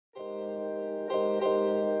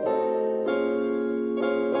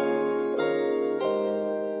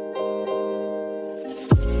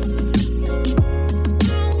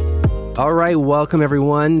All right, welcome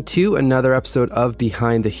everyone to another episode of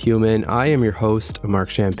Behind the Human. I am your host,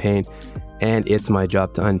 Mark Champagne, and it's my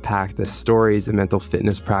job to unpack the stories and mental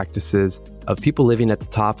fitness practices of people living at the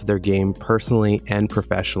top of their game personally and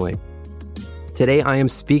professionally. Today, I am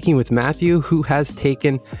speaking with Matthew, who has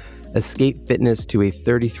taken Escape Fitness to a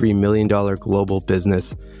 $33 million global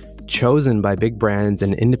business, chosen by big brands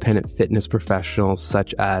and independent fitness professionals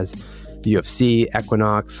such as UFC,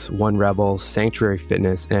 Equinox, One Rebel, Sanctuary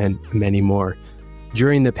Fitness, and many more.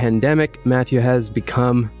 During the pandemic, Matthew has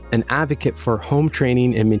become an advocate for home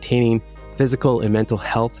training and maintaining physical and mental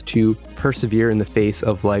health to persevere in the face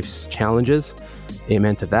of life's challenges.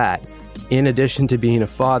 Amen to that. In addition to being a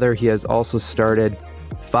father, he has also started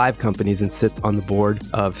 5 companies and sits on the board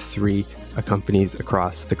of 3 companies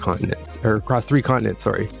across the continent, or across 3 continents,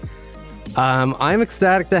 sorry. I'm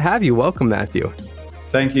ecstatic to have you. Welcome, Matthew.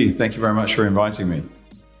 Thank you. Thank you very much for inviting me.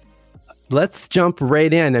 Let's jump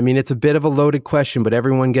right in. I mean, it's a bit of a loaded question, but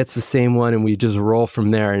everyone gets the same one and we just roll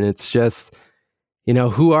from there. And it's just,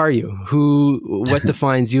 who are you? What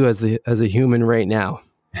defines you as a human right now?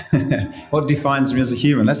 What defines me as a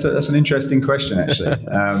human? That's an interesting question, actually.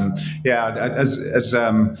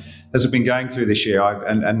 As I've been going through this year,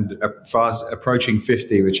 and fast approaching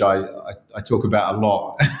 50, which I talk about a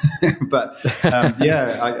lot, but I've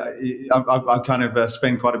kind of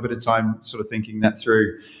spent quite a bit of time sort of thinking that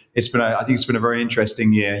through. I think it's been a very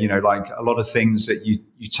interesting year. Like a lot of things that you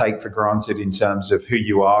take for granted in terms of who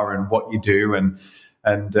you are and what you do and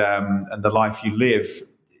the life you live.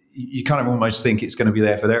 You kind of almost think it's going to be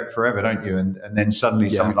there forever, don't you? And then suddenly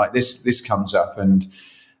something like this comes up, and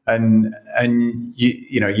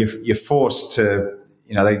you're forced to.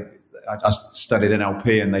 I studied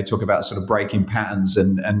NLP, and they talk about sort of breaking patterns,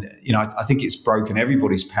 and I think it's broken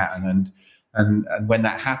everybody's pattern, and when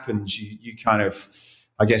that happens, you kind of,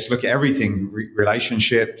 I guess, look at everything,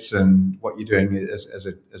 relationships, and what you're doing as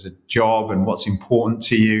a job, and what's important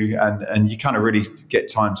to you, and you kind of really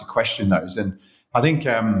get time to question those. And I think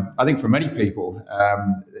for many people,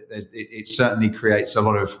 it certainly creates a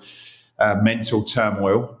lot of mental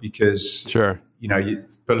turmoil because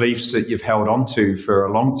beliefs that you've held on to for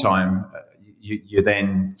a long time, you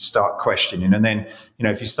then start questioning. And then,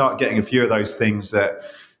 if you start getting a few of those things that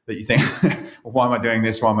you think, well, why am I doing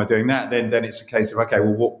this? Why am I doing that? Then it's a case of, okay,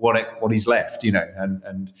 well, what is left,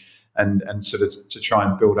 and sort of to try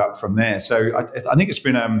and build up from there. So I think it's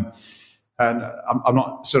been, and I'm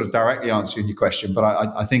not sort of directly answering your question, but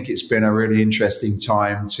I think it's been a really interesting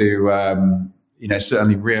time to,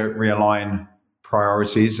 certainly realign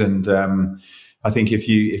priorities. And I think if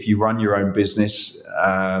you run your own business,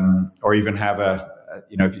 or even have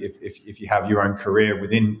if you have your own career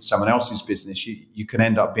within someone else's business, you can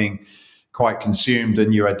end up being quite consumed,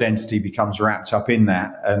 and your identity becomes wrapped up in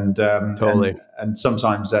that. And totally. And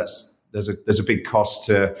sometimes there's a big cost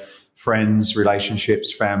to friends,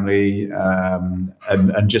 relationships, family, and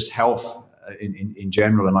just health in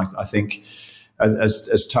general. And I think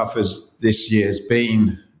as tough as this year's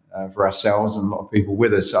been for ourselves and a lot of people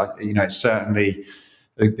with us, it's certainly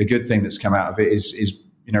the good thing that's come out of it is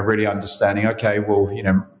really understanding, okay, well,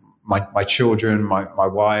 my children, my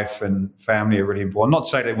wife and family are really important. Not to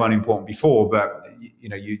say they weren't important before, but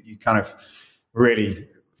you kind of really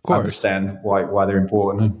understand why they're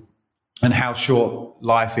important. And how short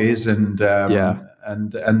life is, and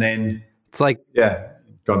then it's like Go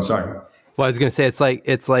on, sorry. Well, I was going to say it's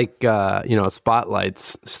like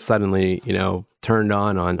spotlights suddenly turned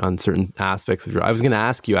on certain aspects of your. I was going to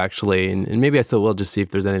ask you actually, and maybe I still will, just see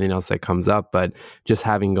if there's anything else that comes up. But just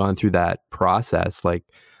having gone through that process, like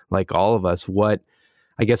all of us, what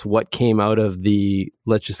came out of the,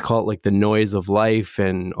 let's just call it like the noise of life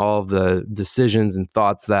and all of the decisions and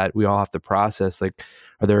thoughts that we all have to process, like.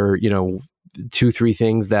 Are there, 2-3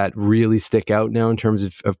 things that really stick out now in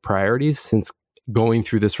terms of priorities since going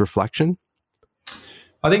through this reflection?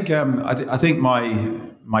 I think I think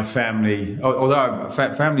my family, although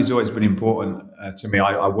family's always been important to me.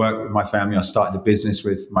 I work with my family. I started the business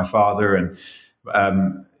with my father, and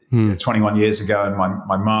 21 years ago, and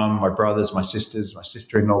my mum, my brothers, my sisters, my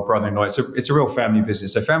sister-in-law, brother-in-law. It's a real family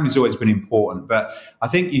business. So family's always been important, but I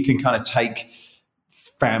think you can kind of take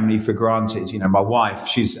family for granted. My wife,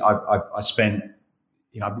 I spent,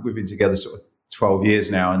 we've been together sort of 12 years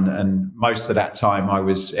now, and most of that time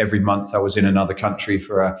every month I was in another country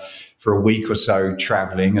for a week or so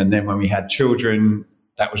traveling. And then when we had children,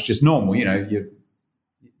 that was just normal.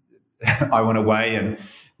 I went away and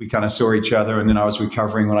we kind of saw each other, and then I was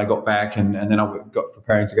recovering when I got back, and then I got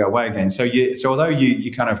preparing to go away again. So although you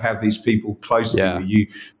kind of have these people close to you,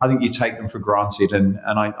 I think you take them for granted. And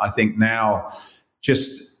I think now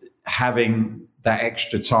just having that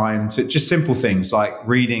extra time to just simple things like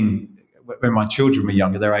reading. When my children were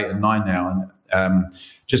younger, they're 8 and 9 now, and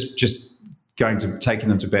just taking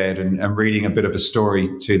them to bed and reading a bit of a story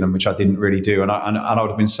to them, which I didn't really do, and I would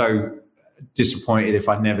have been so disappointed if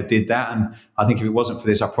I never did that. And I think if it wasn't for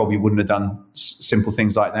this, I probably wouldn't have done simple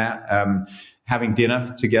things like that. Having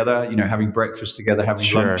dinner together, having breakfast together, having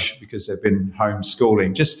lunch because they've been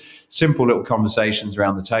homeschooling, just simple little conversations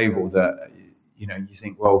around the table that, you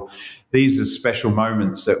think, well, these are special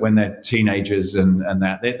moments that when they're teenagers and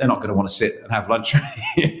that they're not going to want to sit and have lunch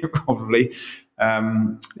probably.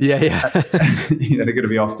 They're going to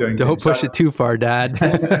be off doing. Don't push it too far, Dad.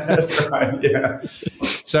 That's right. Yeah.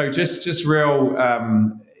 So just real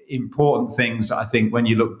important things. I think when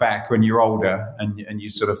you look back when you're older and you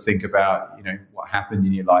sort of think about what happened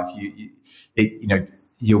in your life,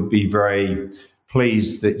 you'll be very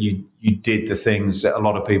pleased that you did the things that a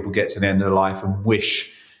lot of people get to the end of their life and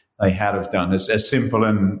wish they had have done. As simple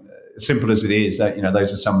as it is, that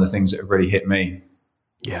those are some of the things that have really hit me.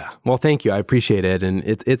 Yeah. Well, thank you. I appreciate it. And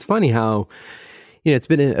it's funny how, it's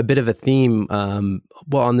been a bit of a theme,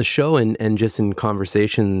 on the show and just in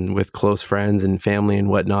conversation with close friends and family and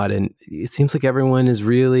whatnot. And it seems like everyone is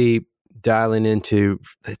really dialing into,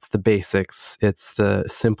 it's the basics. It's the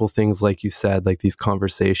simple things, like you said, like these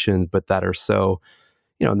conversations, but that are so,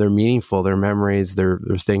 they're meaningful, they're memories, they're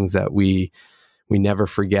things that we never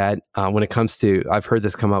forget. When it comes to, I've heard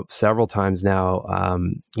this come up several times now,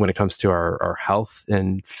 when it comes to our health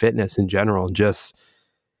and fitness in general, and just,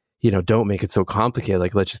 don't make it so complicated.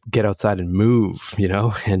 Like, let's just get outside and move,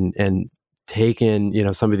 and take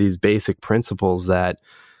in, some of these basic principles that,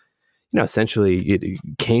 essentially it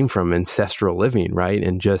came from ancestral living, right?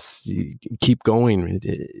 And just keep going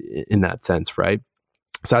in that sense, right?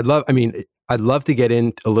 So I'd love to get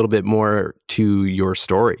in a little bit more to your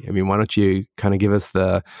story. Why don't you kind of give us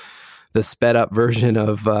the sped up version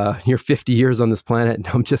of your 50 years on this planet? And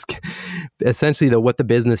I'm just essentially what the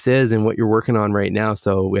business is and what you're working on right now.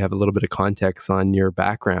 So we have a little bit of context on your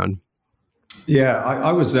background. Yeah,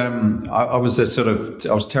 I was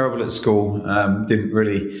terrible at school. Didn't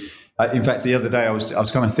really. In fact, the other day I was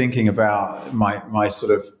kind of thinking about my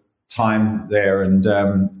sort of time there, and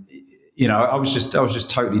I was just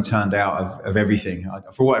totally turned out of everything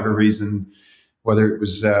for whatever reason. Whether it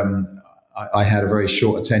was I had a very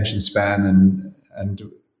short attention span, and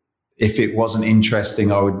if it wasn't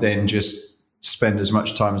interesting, I would then just spend as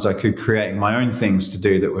much time as I could creating my own things to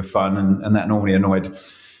do that were fun, and that normally annoyed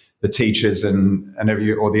the teachers and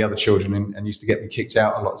or the other children, and used to get me kicked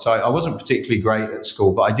out a lot. So I wasn't particularly great at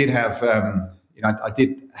school, but I did have I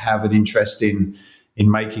did have an interest in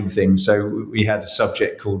making things. So we had a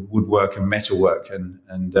subject called woodwork and metalwork,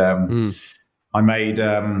 and I made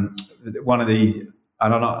one of the.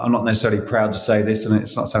 And I'm not necessarily proud to say this, and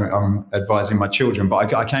it's not something I'm advising my children,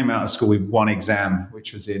 but I came out of school with one exam,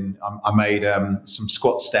 which was I made some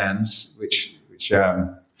squat stands, which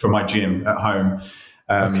for my gym at home.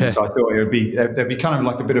 So I thought there'd be kind of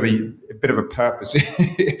like a bit of a purpose.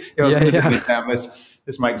 It was going to be an exam.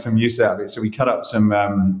 Let's make some use out of it. So we cut up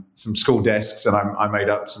some school desks, and I made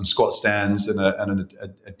up some squat stands and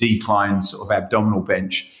a decline sort of abdominal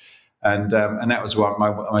bench. And that was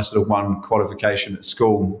my sort of one qualification at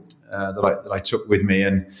school that I took with me,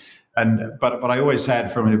 but I always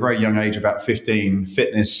had from a very young age, about 15,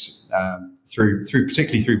 fitness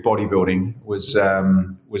particularly through bodybuilding was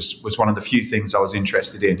one of the few things I was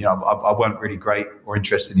interested in. I weren't really great or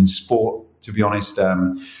interested in sport, to be honest.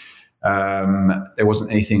 There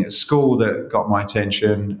wasn't anything at school that got my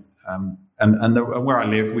attention, and where I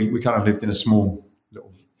live, we kind of lived in a small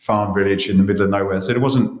little farm village in the middle of nowhere, so there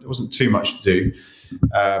wasn't too much to do.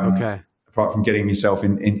 Apart from getting myself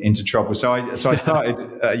into trouble. So I started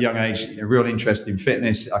at a young age, a real interest in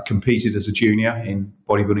fitness. I competed as a junior in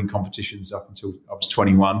bodybuilding competitions up until I was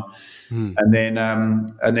 21. And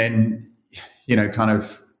then kind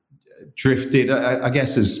of drifted, I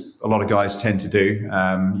guess, as a lot of guys tend to do,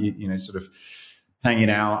 sort of hanging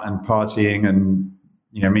out and partying and,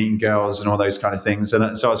 meeting girls and all those kind of things.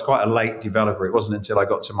 And so I was quite a late developer. It wasn't until I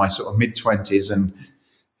got to my sort of mid-20s and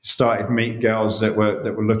started meeting girls that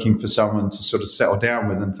were looking for someone to sort of settle down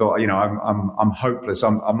with, and thought, I'm hopeless.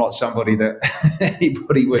 I'm not somebody that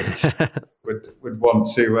anybody would want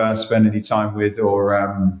to spend any time with or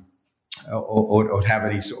have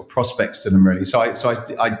any sort of prospects to them, really. So I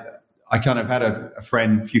kind of had a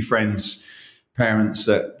few friends, parents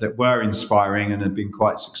that were inspiring and had been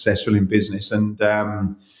quite successful in business, and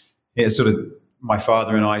sort of my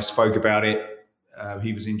father and I spoke about it.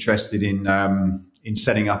 He was interested in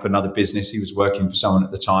setting up another business. He was working for someone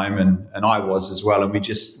at the time, and I was as well. And we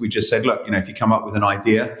just said, look, if you come up with an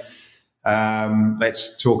idea,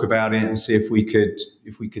 Let's talk about it and see if we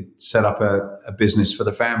could set up a business for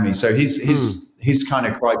the family. So his kind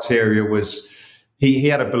of criteria was he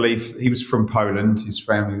had a belief. He was from Poland. His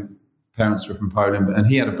parents were from Poland, and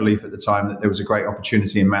he had a belief at the time that there was a great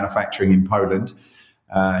opportunity in manufacturing in Poland.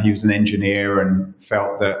 He was an engineer and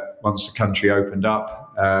felt that once the country opened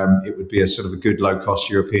up, it would be a sort of a good low-cost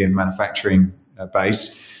European manufacturing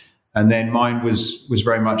base. And then mine was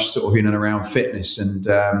very much sort of in and around fitness, and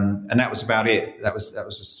that was about it. That was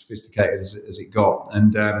as sophisticated as it got.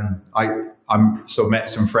 And I sort of met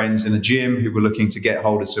some friends in a gym who were looking to get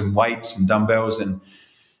hold of some weights and dumbbells, and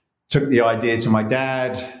took the idea to my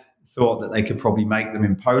dad. Thought that they could probably make them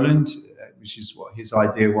in Poland, which is what his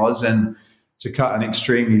idea was. And to cut an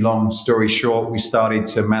extremely long story short, we started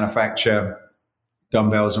to manufacture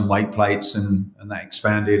dumbbells and weight plates, and that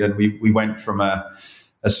expanded. And we went from a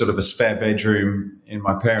sort of a spare bedroom in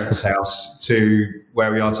my parents' house to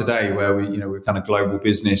where we are today, where we're kind of global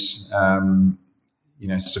business,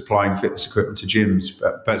 supplying fitness equipment to gyms.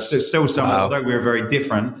 But still, although we were very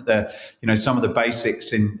different, some of the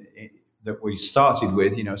basics that we started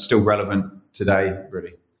with, still relevant today,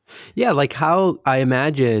 really. Yeah, like how I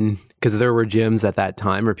imagine, because there were gyms at that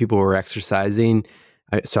time where people were exercising.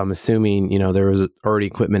 So I'm assuming, there was already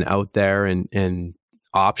equipment out there and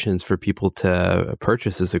options for people to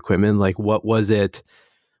purchase this equipment. Like, what was it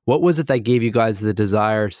that gave you guys the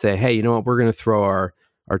desire to say, hey, you know what, we're going to throw our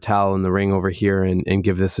towel in the ring over here and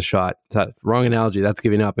give this a shot? Wrong analogy. That's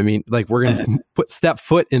giving up. I mean, like, we're going to step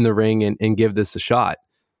foot in the ring and give this a shot.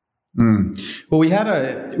 Well, we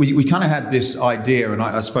kind of had this idea, and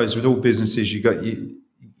I suppose with all businesses,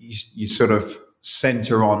 you sort of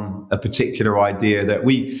center on a particular idea that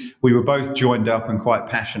we were both joined up and quite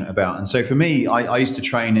passionate about. And so for me, I used to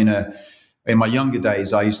train in my younger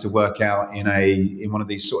days, I used to work out in one of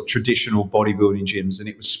these sort of traditional bodybuilding gyms, and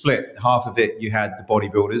it was split. Half of it, you had the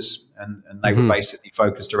bodybuilders, and they were basically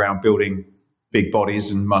focused around building big bodies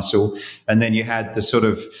and muscle. And then you had the sort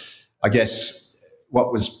of, I guess,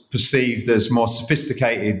 what was perceived as more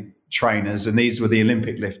sophisticated trainers, and these were the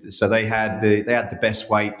Olympic lifters. So they had the best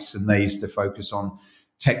weights, and they used to focus on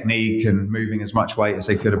technique and moving as much weight as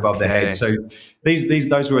they could above their head. So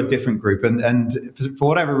those were a different group, and for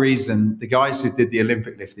whatever reason, the guys who did the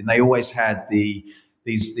Olympic lifting, they always had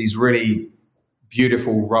these really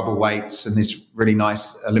beautiful rubber weights and these really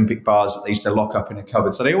nice Olympic bars that they used to lock up in a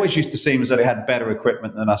cupboard. So they always used to seem as though they had better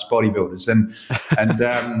equipment than us bodybuilders.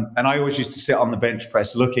 And I always used to sit on the bench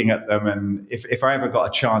press looking at them. And if I ever got a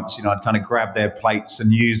chance, I'd kind of grab their plates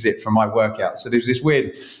and use it for my workout. So there was this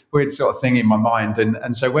weird sort of thing in my mind.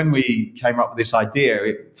 And so when we came up with this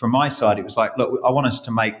idea, from my side, it was like, look, I want us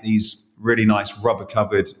to make these really nice rubber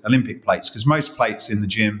covered Olympic plates, because most plates in the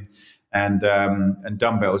gym and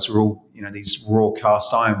dumbbells are all, these raw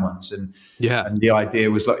cast iron ones. And the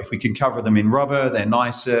idea was, look, if we can cover them in rubber, they're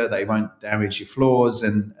nicer, they won't damage your floors.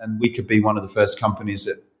 And we could be one of the first companies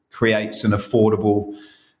that creates an affordable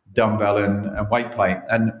dumbbell and weight plate.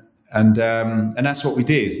 And that's what we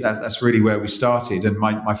did. That's really where we started. And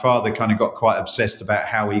my father kind of got quite obsessed about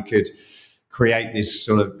how he could create this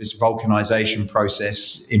vulcanization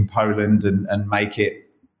process in Poland and make it,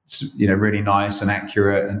 really nice and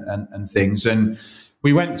accurate and things. And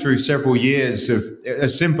we went through several years of,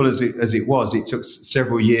 as simple as it was, it took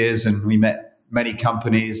several years, and we met many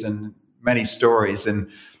companies and many stories.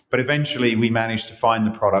 But eventually we managed to find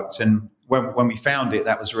the product. And when we found it,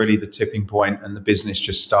 that was really the tipping point, and the business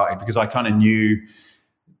just started, because I kind of knew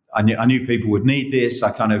people would need this.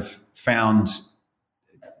 I kind of found,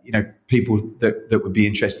 people that would be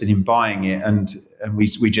interested in buying it. And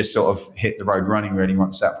we just sort of hit the road running really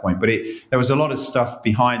once that point. But there was a lot of stuff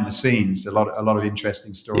behind the scenes, a lot of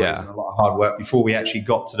interesting stories and a lot of hard work before we actually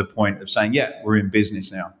got to the point of saying, yeah, we're in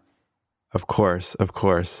business now. Of course.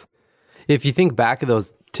 If you think back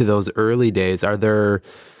to those early days, are there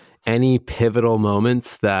any pivotal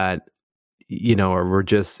moments that, or we're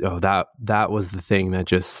just, that was the thing that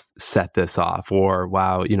just set this off, or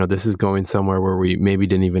wow, this is going somewhere where we maybe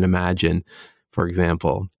didn't even imagine, for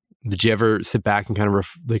example? Did you ever sit back and kind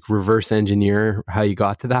of reverse engineer how you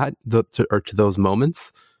got to that, or to those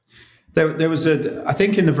moments? There was I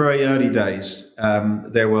think in the very early days,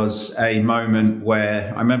 there was a moment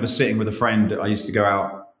where I remember sitting with a friend I used to go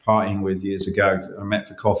out partying with years ago. I met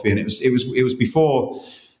for coffee, and it was before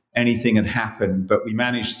anything had happened, but we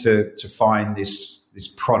managed to find this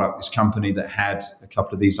product, this company that had a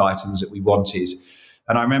couple of these items that we wanted.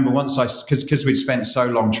 And I remember once because we'd spent so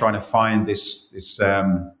long trying to find this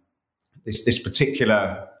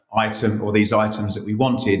particular item, or these items that we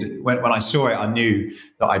wanted, when I saw it, I knew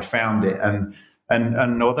that I'd found it. And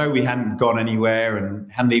And although we hadn't gone anywhere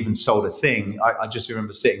and hadn't even sold a thing, I just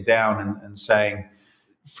remember sitting down and saying,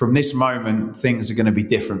 from this moment, things are going to be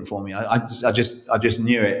different for me. I just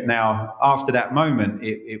knew it. Now, after that moment,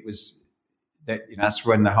 it was that, that's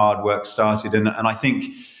when the hard work started. And I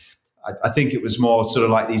think it was more sort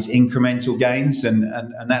of like these incremental gains, and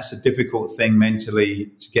that's a difficult thing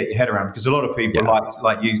mentally to get your head around, because a lot of people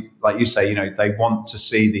like you say, they want to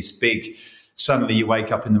see this big. Suddenly you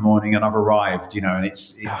wake up in the morning and I've arrived, and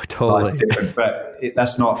it's totally different, but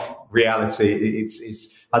that's not reality. It's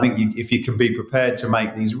I think if you can be prepared to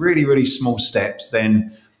make these really, really small steps,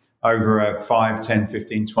 then over a 5, 10,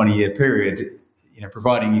 15, 20 year period,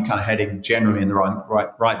 providing you're kind of heading generally in the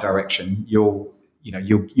right direction, you'll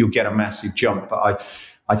get a massive jump. But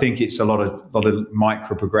I think it's a lot of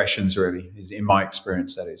micro progressions, really, is in my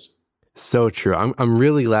experience, that is. So true. I'm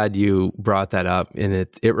really glad you brought that up, and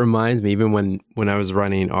it reminds me, even when I was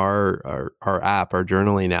running our app, our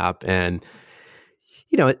journaling app, and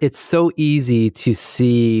it's so easy to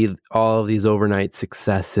see all of these overnight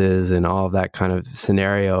successes and all of that kind of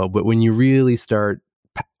scenario, but when you really start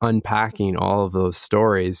unpacking all of those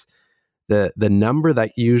stories, the number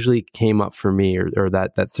that usually came up for me, or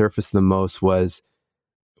that surfaced the most, was,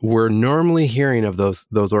 we're normally hearing of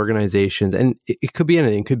those organizations, and it could be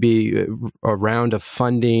anything. It could be a round of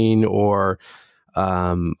funding, or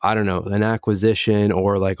I don't know, an acquisition,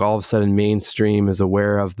 or like all of a sudden mainstream is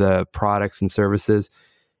aware of the products and services.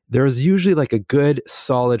 There's usually like a good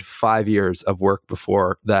solid 5 years of work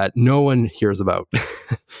before that no one hears about,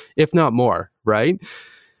 if not more, right?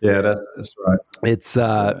 Yeah, that's right. It's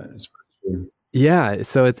true. Yeah,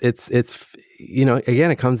 so it's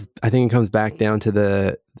again, I think it comes back down to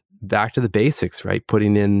the basics, right?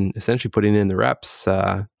 Essentially putting in the reps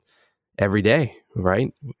every day,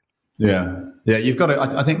 right? Yeah. You've got to.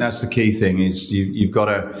 I think that's the key thing, is you've got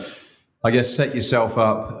to, I guess, set yourself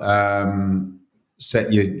up,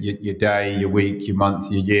 set your day, your week, your month,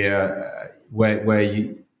 your year,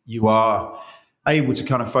 where you are able to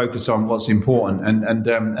kind of focus on what's important,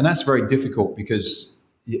 and that's very difficult, because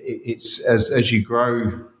it's as you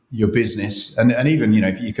grow your business, and even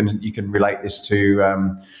if you can relate this to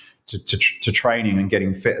training and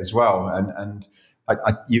getting fit as well, and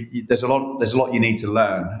there's a lot you need to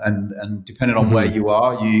learn, and depending on where you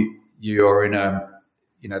are, you're in a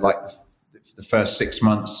like the first 6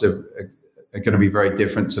 months are going to be very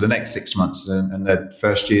different to the next 6 months, and the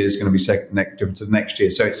first year is going to be different to the next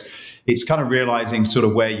year. So it's kind of realizing sort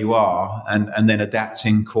of where you are, and then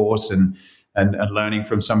adapting course and learning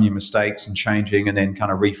from some of your mistakes and changing, and then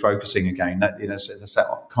kind of refocusing again. That's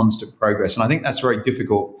that constant progress. And I think that's very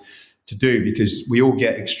difficult to do, because we all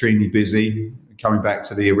get extremely busy, coming back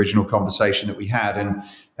to the original conversation that we had,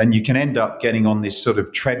 and you can end up getting on this sort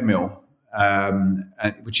of treadmill,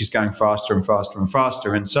 which is going faster and faster and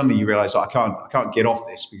faster. And suddenly you realize, I can't get off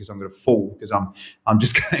this, because I'm going to fall, because I'm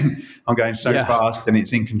going so fast, and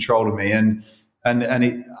it's in control of me. And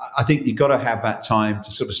I think you've got to have that time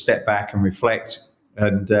to sort of step back and reflect.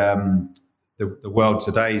 And the world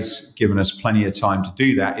today's given us plenty of time to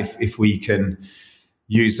do that, if we can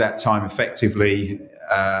use that time effectively.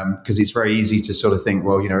 Because it's very easy to sort of think,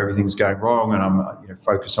 well, everything's going wrong, and I'm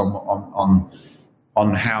focus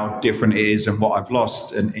on how different it is and what I've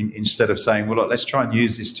lost, and instead of saying, well, look, let's try and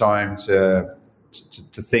use this time to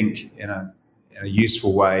think in a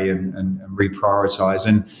useful way and reprioritize.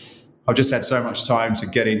 And I've just had so much time to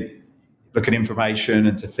look at information,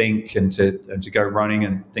 and to think, and to go running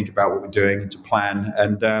and think about what we're doing, and to plan.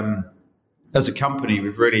 And as a company,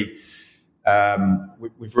 we've really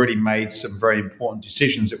made some very important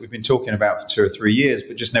decisions that we've been talking about for 2 or 3 years,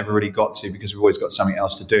 but just never really got to, because we've always got something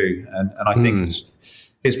else to do. And I think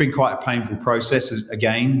it's been quite a painful process,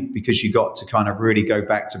 again, because you got to kind of really go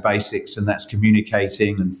back to basics, and that's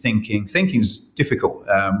communicating and thinking. Thinking's difficult.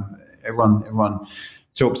 Everyone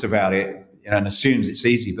talks about it, and assumes it's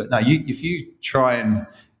easy, but no, if you try and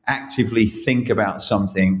actively think about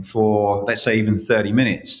something for, let's say, even 30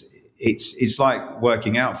 minutes, it's like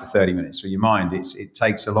working out for 30 minutes for your mind. It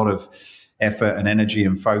takes a lot of effort and energy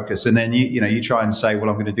and focus. And then you try and say, well,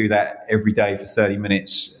 I'm going to do that every day for 30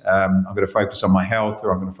 minutes. I'm going to focus on my health,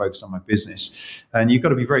 or I'm going to focus on my business. And you've got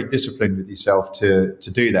to be very disciplined with yourself to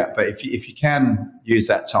do that. But if you can use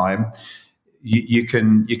that time, you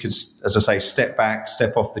can, as I say, step back,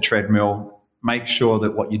 step off the treadmill, make sure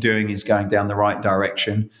that what you're doing is going down the right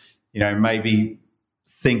direction. Maybe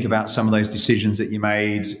think about some of those decisions that you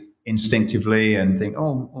made instinctively, and think,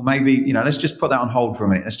 oh, well, maybe, let's just put that on hold for a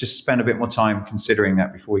minute. Let's just spend a bit more time considering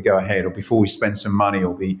that before we go ahead, or before we spend some money,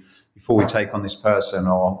 or before we take on this person,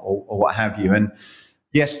 or what have you. And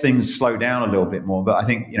yes, things slow down a little bit more, but I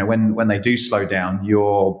think, when they do slow down,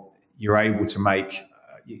 you're able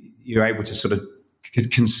to sort of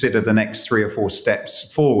consider the next 3 or 4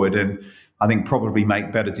 steps forward, and I think probably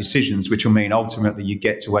make better decisions, which will mean ultimately you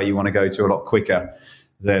get to where you want to go to a lot quicker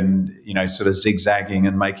than, sort of zigzagging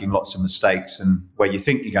and making lots of mistakes, and where you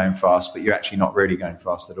think you're going fast, but you're actually not really going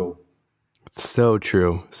fast at all. So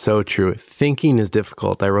true. So true. Thinking is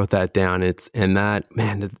difficult. I wrote that down. Did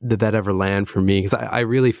that ever land for me? Because I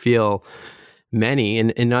really feel many,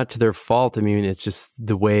 and not to their fault. I mean, it's just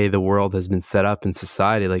the way the world has been set up in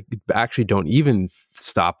society. Like, actually don't even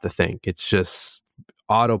stop to think. It's just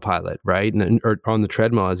autopilot, right? Or on the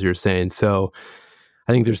treadmill, as you were saying. So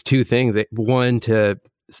I think there's 2 things. One, to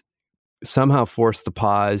somehow force the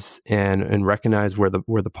pause and recognize where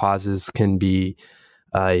the pauses can be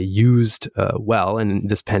used well. And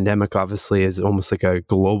this pandemic obviously is almost like a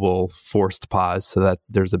global forced pause, so that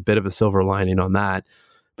there's a bit of a silver lining on that.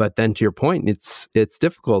 But then to your point, it's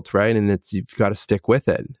difficult, right? And you've got to stick with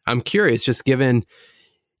it. I'm curious, given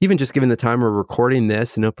the time we're recording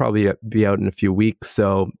this, and it'll probably be out in a few weeks.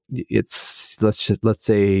 So it's, let's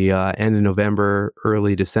say end of November,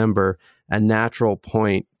 early December, a natural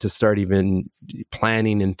point to start even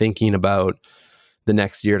planning and thinking about the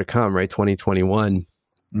next year to come, right? 2021.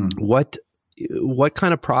 What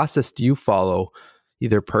kind of process do you follow,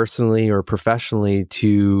 either personally or professionally,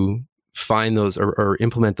 to find those or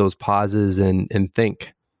implement those pauses and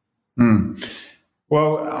think?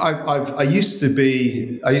 Well, I used to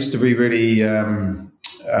be really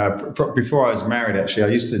before I was married. Actually, I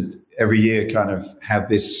used to every year kind of have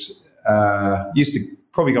this. Used to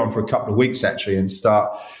probably go on for a couple of weeks actually, and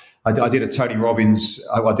start. I did a Tony Robbins.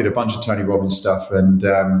 I did a bunch of Tony Robbins stuff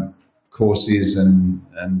and courses and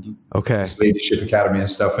his Leadership Academy and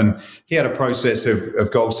stuff. And he had a process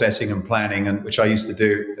of goal setting and planning, and which I used to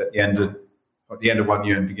do at the end of one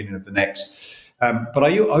year and beginning of the next. But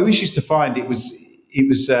I always used to find it was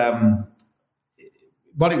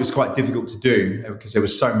one, it was quite difficult to do because there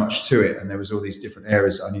was so much to it, and there was all these different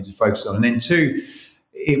areas I needed to focus on. And then 2,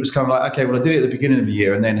 it was kind of like, okay, well, I did it at the beginning of the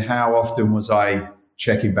year, and then how often was I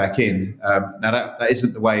checking back in? Now that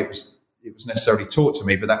isn't the way it was necessarily taught to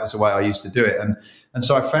me, but that was the way I used to do it. And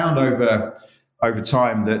so I found over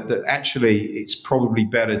time that actually it's probably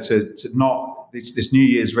better to not this New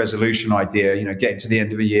Year's resolution idea, getting to the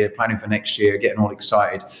end of a year, planning for next year, getting all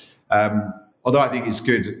excited. Although I think it's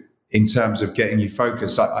good in terms of getting you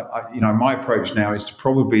focused, my approach now is to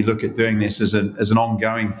probably look at doing this as an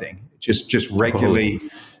ongoing thing, just regularly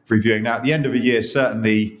reviewing. Now, at the end of a year,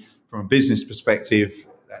 certainly from a business perspective,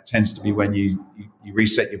 that tends to be when you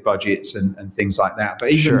reset your budgets and things like that.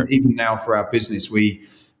 But even now for our business, we've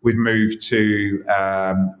moved to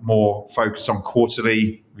more focus on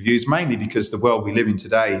quarterly reviews, mainly because the world we live in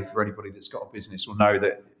today, for anybody that's got a business, will know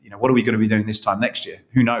that, what are we going to be doing this time next year?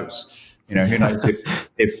 Who knows? Who knows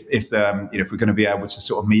if we're going to be able to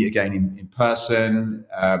sort of meet again in person?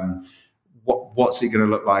 What's it going to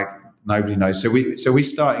look like? Nobody knows. So we're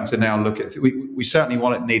starting to now look at. We certainly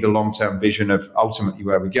need a long-term vision of ultimately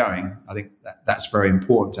where we're going. I think that's very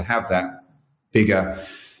important to have that bigger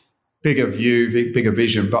view, bigger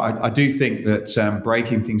vision. But I do think that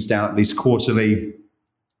breaking things down at least quarterly,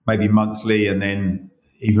 maybe monthly, and then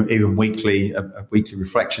even weekly, a weekly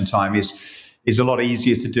reflection time is a lot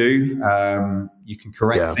easier to do. You can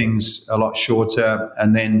correct things a lot shorter,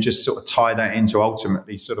 and then just sort of tie that into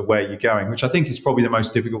ultimately sort of where you're going, which I think is probably the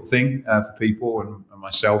most difficult thing for people and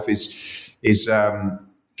myself is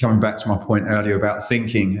coming back to my point earlier about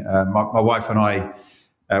thinking. My wife and I,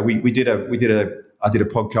 I did a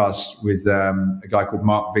podcast with a guy called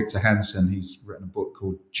Mark Victor Hansen. He's written a book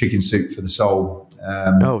called Chicken Soup for the Soul.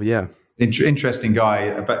 Interesting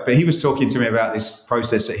guy, but he was talking to me about this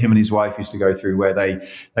process that him and his wife used to go through, where they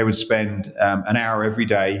would spend an hour every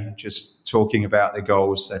day just talking about their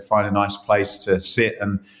goals. They'd find a nice place to sit,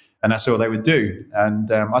 and that's all they would do.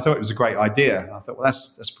 And I thought it was a great idea. I thought, well,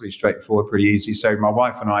 that's pretty straightforward, pretty easy. So my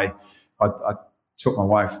wife and I took my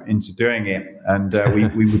wife into doing it, and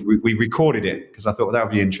we recorded it because I thought, well, that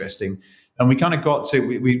would be interesting. And we kind of got to,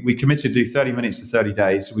 we committed to do 30 minutes to 30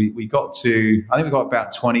 days. We got to, I think we got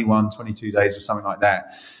about 21, 22 days or something like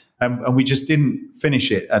that. And we just didn't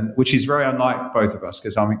finish it, and which is very unlike both of us,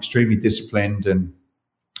 because I'm extremely disciplined, and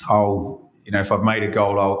if I've made a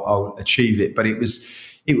goal, I'll achieve it. But it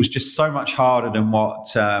was just so much harder than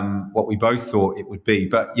what we both thought it would be.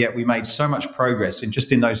 But yet we made so much progress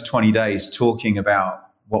in those 20 days, talking about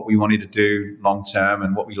what we wanted to do long term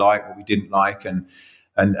and what we liked, what we didn't like, and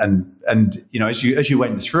as you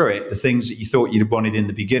went through it, the things that you thought you'd wanted in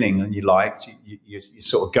the beginning and you liked, you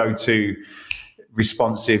sort of go to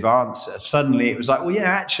responsive answer, suddenly it was like, well, yeah,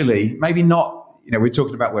 actually, maybe not. We're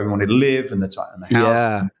talking about where we wanted to live and the type and the house.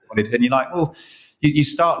 Yeah. And you're like, well, you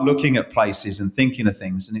start looking at places and thinking of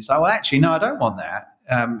things, and it's like, well, actually, no, I don't want that.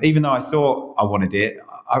 Even though I thought I wanted it,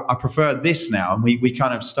 I prefer this now. And we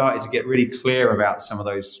kind of started to get really clear about some of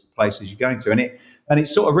those places you're going to. And it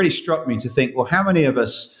sort of really struck me to think, well, how many of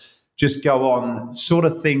us just go on sort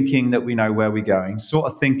of thinking that we know where we're going, sort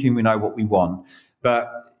of thinking we know what we want.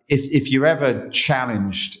 But if you're ever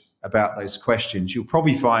challenged about those questions, you'll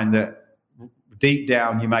probably find that deep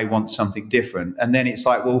down you may want something different. And then it's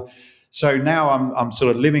like, well, so now I'm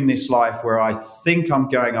sort of living this life where I think I'm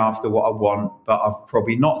going after what I want, but I've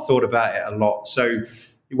probably not thought about it a lot. So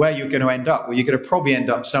where you're going to end up? Well, you're going to probably end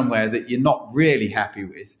up somewhere that you're not really happy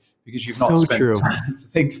with because you've not spent time to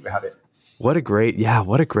think about it. What a great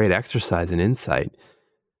exercise and insight.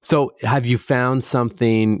 So have you found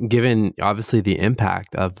something, given obviously the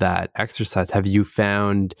impact of that exercise, have you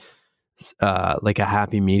found like a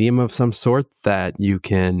happy medium of some sort that you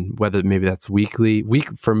can, whether maybe that's weekly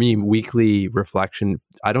reflection.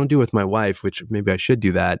 I don't do it with my wife, which maybe I should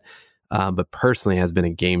do that. But personally has been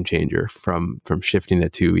a game changer from shifting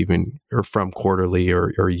it to even, or from quarterly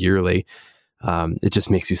or yearly. It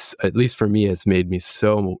just makes you, at least for me, it's made me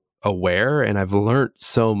so aware, and I've learned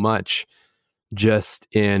so much just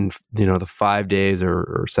in, the 5 days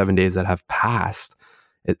or 7 days that have passed.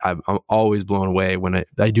 I'm always blown away when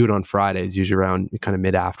I do it on Fridays, usually around kind of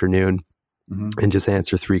mid-afternoon, and just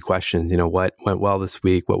answer 3 questions. What went well this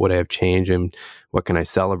week? What would I have changed? And what can I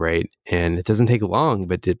celebrate? And it doesn't take long,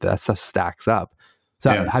 but that stuff stacks up.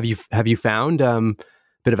 So have you found a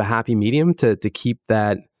bit of a happy medium to keep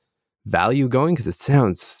that value going? Because it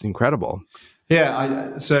sounds incredible.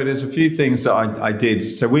 Yeah, so there's a few things that I did.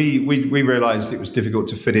 So we realized it was difficult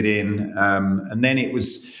to fit it in, and then it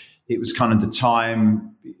was kind of the time.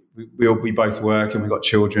 We both work and we got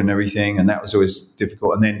children and everything, and that was always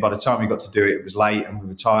difficult. And then by the time we got to do it, it was late and we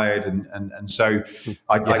were tired, and so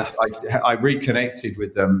I reconnected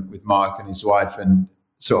with Mark and his wife and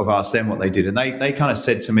sort of asked them what they did, and they kind of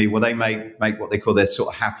said to me, well, they make what they call their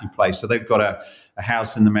sort of happy place. So they've got a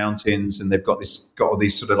house in the mountains, and they've got all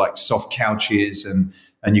these sort of like soft couches, and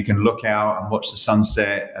you can look out and watch the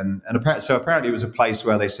sunset, and apparently it was a place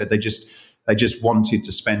where they said they just wanted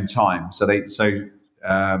to spend time. So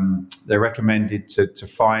they recommended to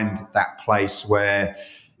find that place where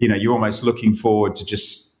you're almost looking forward to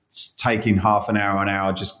just taking half an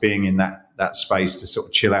hour, just being in that space to sort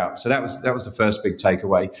of chill out. So that was the first big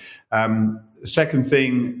takeaway. The second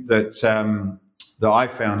thing that I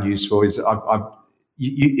found useful is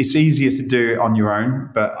it's easier to do it on your own,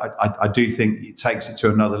 but I do think it takes it to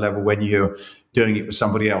another level when you're doing it with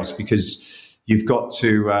somebody else, because you've got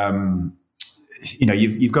to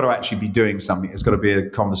you've got to actually be doing something. It's got to be a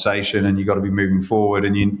conversation, and you've got to be moving forward,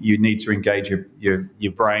 and you need to engage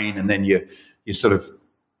your brain, and then you're sort of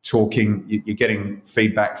talking, you're getting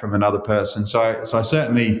feedback from another person. So I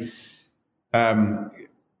certainly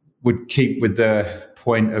would keep with the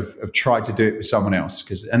point of try to do it with someone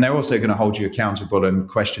else, and they're also going to hold you accountable and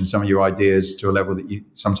question some of your ideas to a level that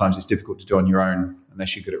sometimes it's difficult to do on your own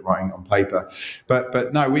unless you're good at writing on paper.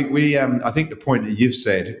 But no, we I think the point that you've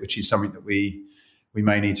said, which is something that we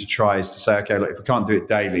may need to try, is to say, okay, look, if we can't do it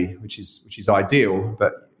daily, which is ideal,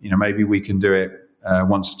 but maybe we can do it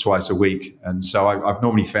once or twice a week. And so I've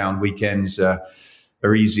normally found weekends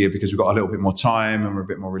are easier because we've got a little bit more time and we're a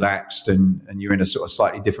bit more relaxed, and you're in a sort of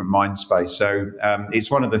slightly different mind space. So it's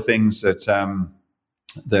one of the things that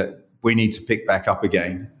that we need to pick back up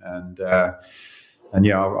again. And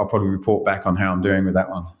I'll probably report back on how I'm doing with that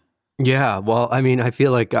one. Yeah, well, I mean, I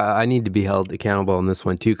feel like I need to be held accountable on this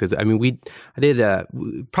one too, because I mean, I did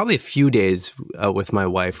probably a few days with my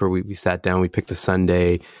wife where we sat down, we picked a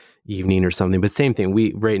Sunday evening or something, but same thing.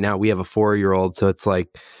 Right now we have a 4-year-old, so it's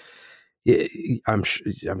like, I'm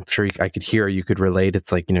sure I could hear you could relate.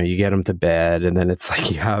 It's like, you get them to bed, and then it's like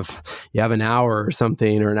you have an hour or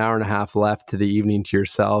something, or an hour and a half left to the evening to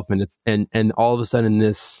yourself, and and all of a sudden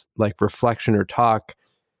this like reflection or talk,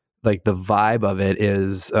 like the vibe of it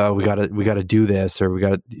is we gotta do this,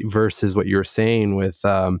 or versus what you were saying with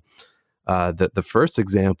the first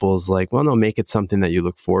example is like, well, no, make it something that you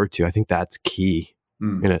look forward to. I think that's key.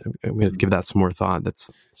 I'm gonna give that some more thought.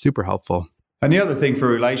 That's super helpful. And the other thing for a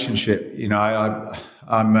relationship,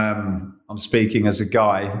 I'm speaking as a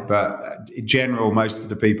guy, but in general, most of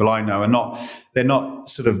the people I know they're not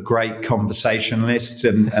sort of great conversationalists,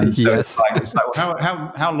 and so yes. it's like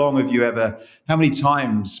how long have you ever? How many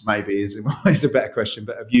times maybe is a better question,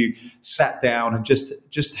 but have you sat down and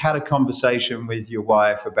just had a conversation with your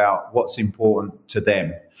wife about what's important to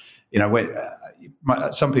them? you know, when,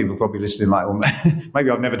 some people are probably listening like, well, maybe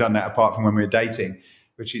I've never done that apart from when we were dating,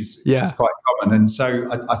 which is quite common. And so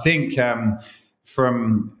I think and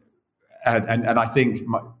I think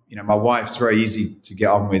my wife's very easy to get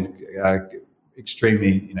on with,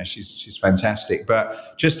 extremely, you know, she's fantastic,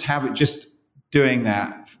 but just doing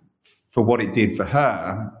that for what it did for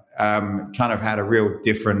her, kind of had a real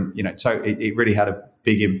different, you know, it really had a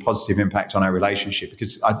big positive impact on our relationship,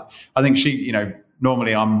 because I think she, you know,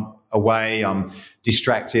 normally I'm away, I'm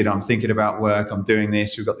distracted, I'm thinking about work, I'm doing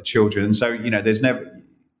this, we've got the children. And so, you know, there's never,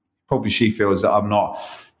 probably she feels that I'm not,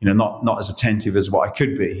 you know, not as attentive as what I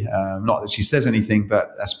could be. Not that she says anything,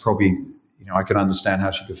 but that's probably, you know, I can understand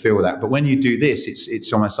how she could feel that. But when you do this,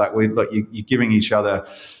 it's almost like, well, look, you're giving each other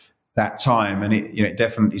that time, and it, you know, it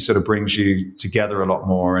definitely sort of brings you together a lot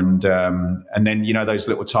more. And then, you know, those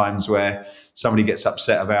little times where somebody gets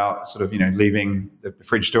upset about sort of, you know, leaving the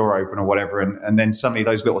fridge door open or whatever, and then suddenly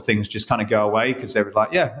those little things just kind of go away, because they're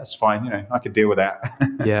like, yeah, that's fine, you know, I could deal with that.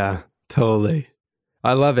 Yeah, totally.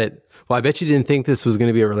 I love it. Well, I bet you didn't think this was going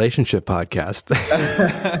to be a relationship podcast.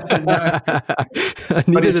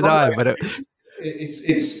 Neither did I, but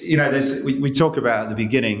it's you know, we talk about at the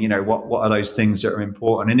beginning, you know, what are those things that are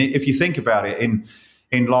important, and if you think about it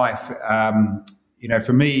in life, you know,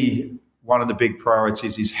 for me, one of the big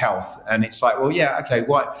priorities is health, and it's like, well, yeah, okay,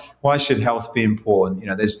 why should health be important? You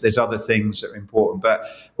know, there's other things that are important, but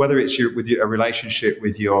whether it's a relationship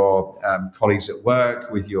with your colleagues at work,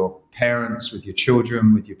 with your parents, with your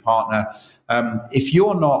children, with your partner, if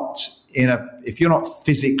you're not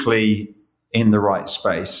physically in the right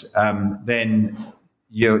space, then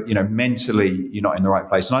you know, mentally you're not in the right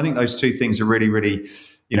place. And I think those two things are really, really,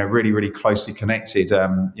 you know, really, really closely connected.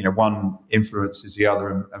 You know, one influences the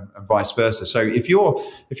other, and vice versa. So if you're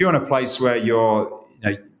in a place where you're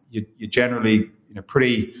generally, you know,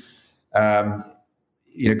 pretty,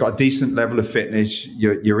 you know, got a decent level of fitness,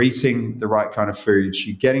 you're eating the right kind of foods,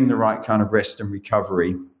 you're getting the right kind of rest and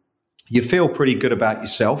recovery, you feel pretty good about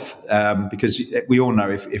yourself, because we all know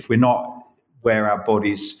if we're not where our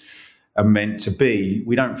bodies are meant to be,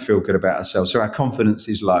 we don't feel good about ourselves. So our confidence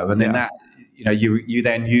is low. And then that, you know, you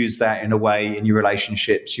then use that in a way in your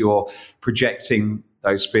relationships, you're projecting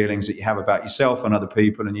those feelings that you have about yourself on other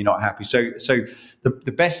people, and you're not happy. So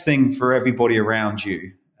the best thing for everybody around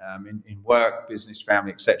you, in work, business,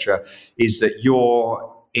 family, etc., is that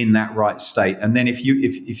you're in that right state. And then if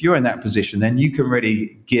you're in that position, then you can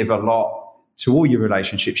really give a lot to all your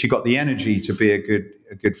relationships. You've got the energy to be a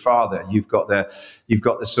good father. You've got the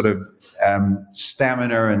sort of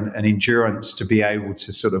stamina and endurance to be able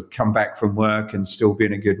to sort of come back from work and still be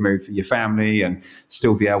in a good mood for your family, and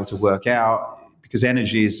still be able to work out, because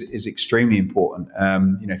energy is extremely important.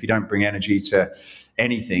 You know, if you don't bring energy to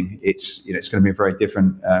anything, it's going to be a very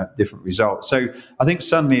different result. So I think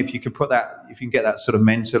suddenly, if you can get that sort of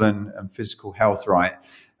mental and physical health right,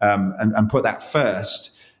 and put that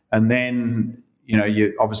first, and then, you know,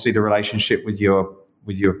 you obviously the relationship with your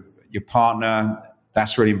partner,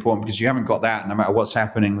 that's really important, because you haven't got that, no matter what's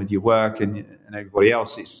happening with your work and everybody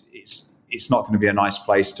else, it's not going to be a nice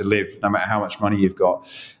place to live, no matter how much money you've got.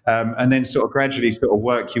 And then sort of gradually sort of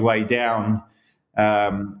work your way down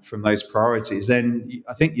from those priorities. Then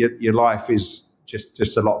I think your life is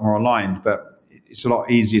just a lot more aligned. But it's a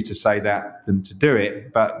lot easier to say that than to do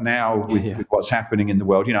it. But now with what's happening in the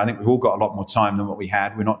world, you know, I think we've all got a lot more time than what we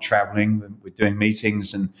had. We're not traveling. We're doing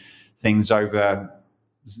meetings and things over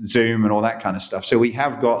Zoom and all that kind of stuff. So we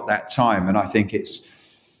have got that time. And I think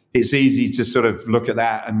it's easy to sort of look at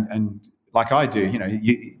that and like I do, you know,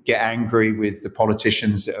 you get angry with the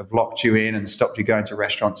politicians that have locked you in and stopped you going to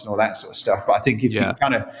restaurants and all that sort of stuff. But I think if you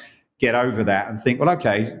kind of get over that and think, well,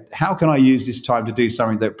 okay, how can I use this time to do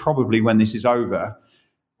something that probably when this is over,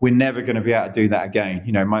 we're never going to be able to do that again.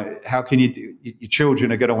 You know, how can you do, your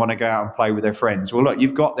children are going to want to go out and play with their friends. Well, look,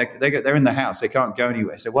 they're in the house. They can't go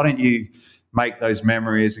anywhere. So why don't you make those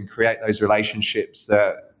memories and create those relationships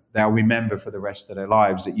that they'll remember for the rest of their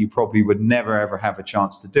lives, that you probably would never, ever have a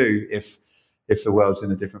chance to do if the world's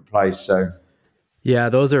in a different place. So, yeah,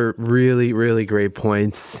 those are really, really great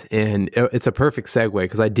points. And it's a perfect segue,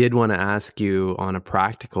 because I did want to ask you on a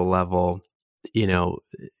practical level, you know,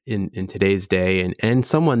 in today's day, and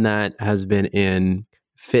someone that has been in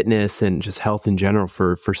fitness and just health in general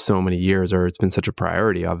for so many years, or it's been such a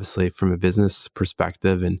priority, obviously, from a business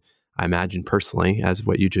perspective, and I imagine personally, as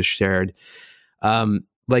what you just shared,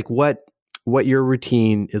 like what your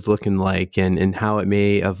routine is looking like, and how it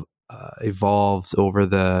may have evolved over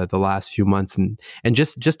the last few months, and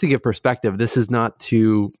just to give perspective, this is not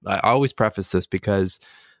to. I always preface this because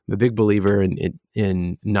I'm a big believer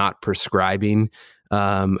in not prescribing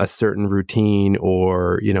a certain routine,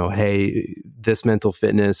 or, hey, this mental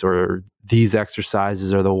fitness or these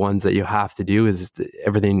exercises are the ones that you have to do. Is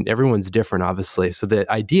everyone's different, obviously. So the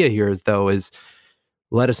idea here is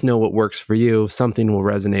let us know what works for you. Something will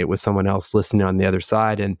resonate with someone else listening on the other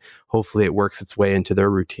side, and hopefully it works its way into their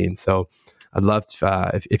routine. So I'd love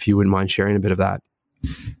if you wouldn't mind sharing a bit of that.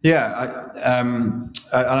 Yeah, and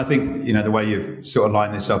I think the way you've sort of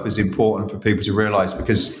lined this up is important for people to realize,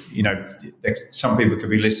 because some people could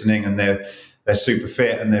be listening and they're super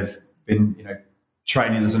fit and they've been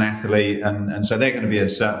training as an athlete, and so they're going to be at a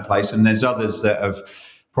certain place, and there's others that have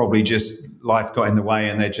probably just life got in the way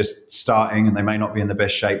and they're just starting and they may not be in the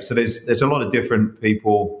best shape. So there's a lot of different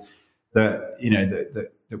people that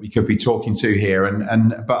that we could be talking to here,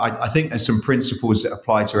 but I think there's some principles that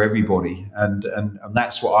apply to everybody, and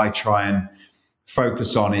that's what I try and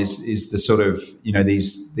focus on is the sort of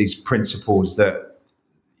these principles that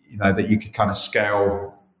that you could kind of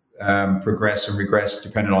scale, progress and regress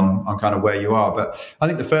depending on kind of where you are. But I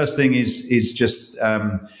think the first thing is just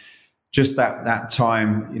that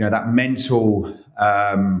time, that mental,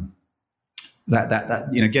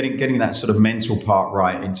 getting that sort of mental part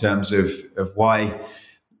right in terms of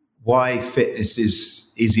why fitness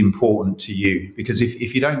is important to you. Because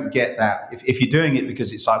if you don't get that, if you're doing it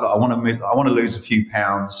because it's like, look, I want to lose a few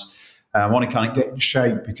pounds, I want to kind of get in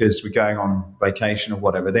shape because we're going on vacation or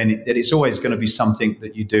whatever, then it's always going to be something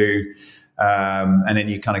that you do. And then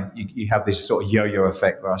you have this sort of yo-yo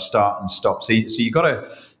effect where I start and stop. So you've got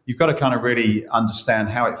to kind of really understand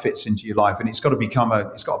how it fits into your life, and it's got to be part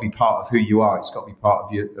of who you are. It's got to be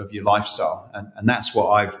part of your lifestyle, and that's what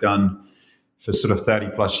I've done for sort of 30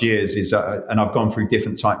 plus years. And I've gone through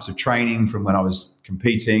different types of training, from when I was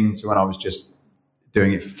competing to when I was just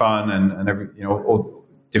doing it for fun, and every all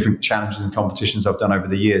different challenges and competitions I've done over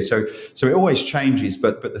the years. So it always changes.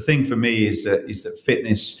 But the thing for me is that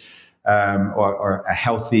fitness or a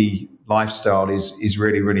healthy lifestyle is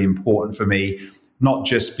really, really important for me. Not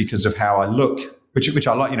just because of how I look, which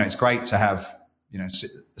I like. It's great to have a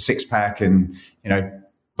six pack and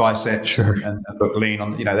biceps, sure, and look lean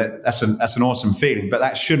on. That's an awesome feeling. But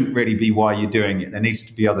that shouldn't really be why you're doing it. There needs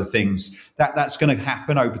to be other things that's going to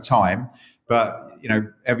happen over time. But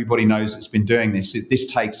everybody knows that's been doing this. This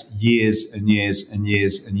takes years and years and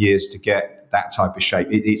years and years to get that type of shape.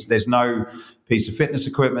 There's no piece of fitness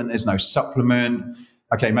equipment. There's no supplement.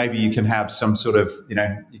 Okay, maybe you can have some sort of,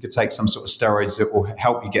 you could take some sort of steroids that will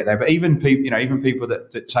help you get there. But even people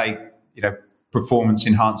that take, performance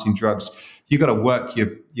enhancing drugs, you've got to work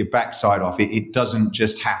your backside off. It doesn't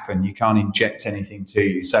just happen. You can't inject anything to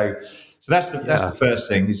you. So that's the first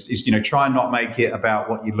thing is try and not make it about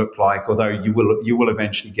what you look like, although you will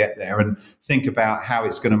eventually get there, and think about how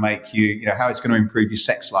it's going to make you, how it's going to improve your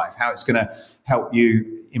sex life, how it's going to help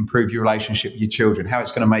you improve your relationship with your children, how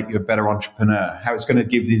it's going to make you a better entrepreneur, how it's going to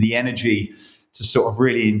give you the energy to sort of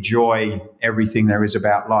really enjoy everything there is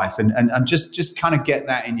about life, and just kind of get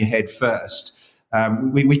that in your head first.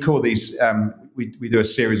 We call these, we do a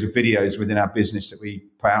series of videos within our business that we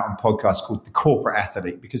put out on podcasts called The Corporate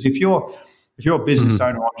Athlete, because if you're a business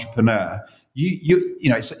owner, entrepreneur,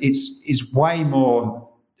 it's way more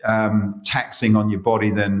taxing on your body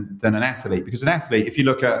than an athlete. Because an athlete, if you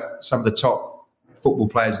look at some of the top football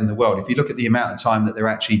players in the world, if you look at the amount of time that they're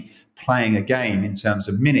actually playing a game in terms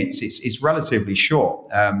of minutes, it's relatively short.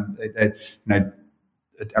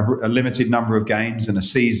 A limited number of games in a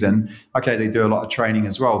season. Okay, they do a lot of training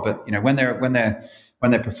as well, but when they're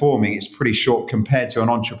performing, it's pretty short compared to an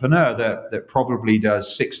entrepreneur that probably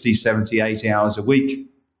does 60, 70, 80 hours a week,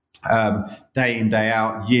 day in, day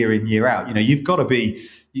out, year in, year out. You've got to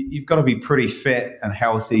be pretty fit and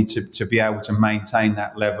healthy to be able to maintain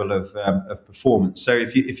that level of performance. So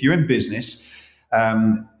if you're in business,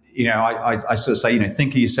 I sort of say,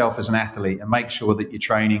 think of yourself as an athlete and make sure that you're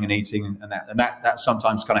training and eating, and that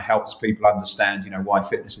sometimes kind of helps people understand, why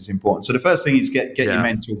fitness is important. So the first thing is get your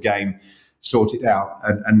mental game sorted out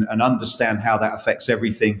and understand how that affects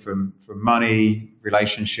everything from money,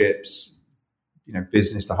 relationships,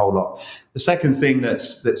 business, the whole lot. The second thing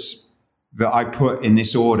that I put in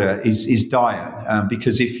this order is diet,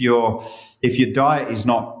 because if your diet is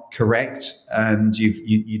not correct and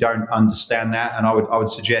you don't understand that, and I would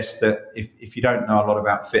suggest that if you don't know a lot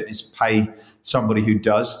about fitness, pay somebody who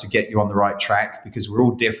does to get you on the right track, because we're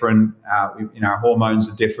all different. Our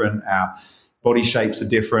hormones are different, our body shapes are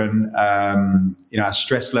different, our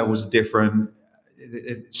stress levels are different.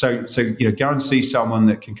 So go and see someone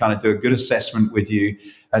that can kind of do a good assessment with you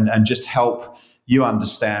and just help you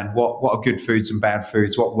understand what are good foods and bad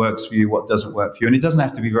foods, what works for you, what doesn't work for you. And it doesn't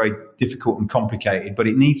have to be very difficult and complicated, but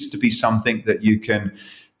it needs to be something that you can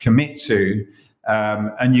commit to,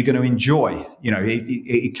 and you're going to enjoy.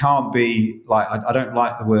 It can't be like, I don't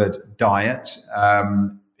like the word diet,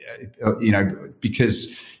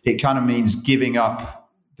 because it kind of means giving up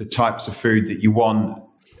the types of food that you want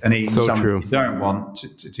and eating something you don't want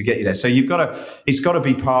to get you there. So it's got to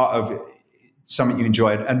be part of something you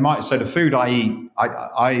enjoy. And so the food I eat,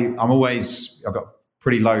 I've got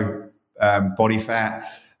pretty low body fat.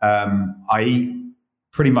 I eat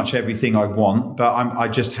pretty much everything I want, but I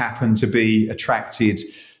just happen to be attracted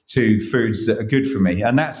to foods that are good for me.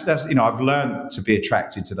 And that's I've learned to be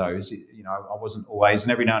attracted to those. I wasn't always,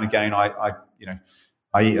 and every now and again I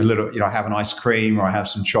eat a little, I have an ice cream or I have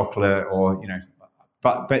some chocolate or,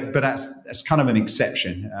 but that's kind of an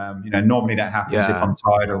exception. Normally that happens if I'm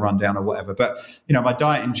tired or run down or whatever. But, my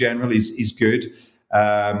diet in general is good.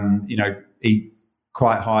 Eat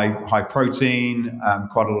quite high protein,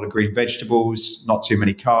 quite a lot of green vegetables, not too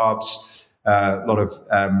many carbs, a lot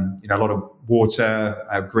of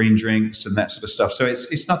water, green drinks and that sort of stuff. So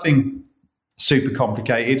it's nothing super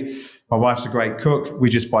complicated. My wife's a great cook. We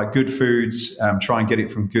just buy good foods, try and get it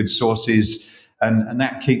from good sources. And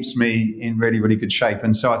that keeps me in really, really good shape.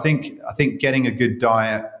 And so I think getting a good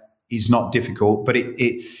diet is not difficult, but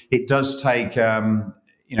it does take a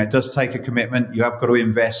commitment. You have got to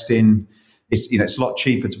invest in. It's a lot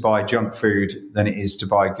cheaper to buy junk food than it is to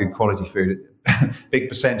buy good quality food. Big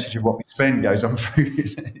percentage of what we spend goes on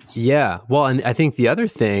food. Yeah. Well, and I think the other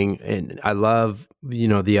thing, and I love,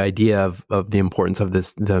 the idea of the importance of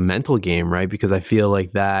the mental game, right? Because I feel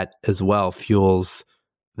like that as well fuels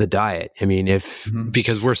the diet. I mean,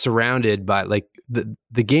 because we're surrounded by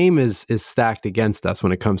the game is stacked against us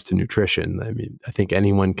when it comes to nutrition. I mean, I think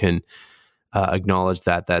anyone can acknowledge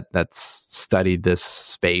that's studied this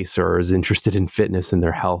space or is interested in fitness and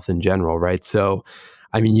their health in general, right? So,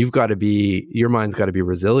 I mean, your mind's got to be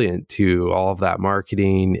resilient to all of that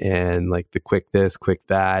marketing and like the quick this, quick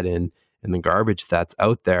that, and the garbage that's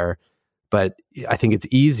out there. But I think it's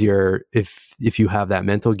easier if you have that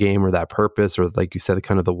mental game or that purpose, or like you said,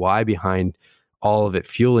 kind of the why behind all of it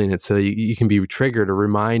fueling it. So you can be triggered or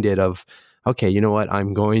reminded of, okay, you know what,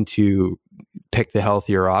 I'm going to pick the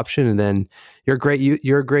healthier option. And then you're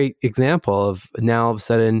a great example of now all of a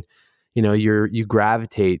sudden, you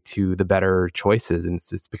gravitate to the better choices and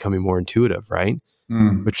it's becoming more intuitive, right?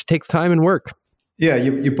 Which takes time and work. Yeah,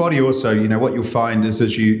 your body also, what you'll find is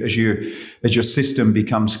as your system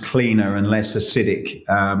becomes cleaner and less acidic,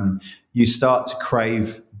 you start to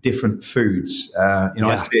crave different foods.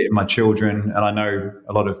 I see it in my children, and I know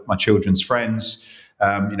a lot of my children's friends.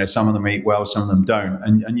 Some of them eat well, some of them don't,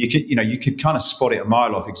 and you could kind of spot it a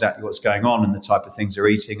mile off exactly what's going on and the type of things they're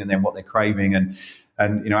eating, and then what they're craving, and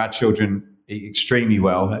our children eat extremely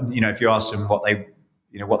well. And if you ask them what they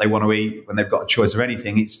want to eat when they've got a choice of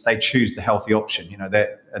anything, they choose the healthy option.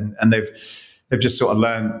 They've just sort of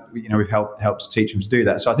learned. We've helped to teach them to do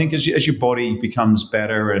that. So I think as your body becomes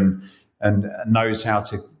better and knows how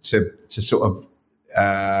to sort of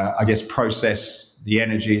process the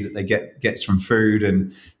energy that they gets from food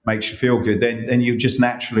and makes you feel good, then you just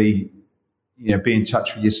naturally be in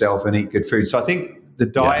touch with yourself and eat good food. So I think the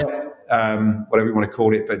diet, whatever you want to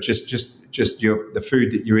call it, but just the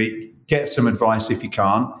food that you eat. Get some advice if you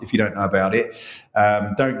don't know about it.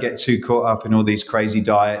 Don't get too caught up in all these crazy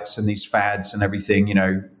diets and these fads and everything,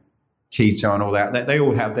 keto and all that. They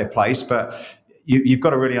all have their place, but you've got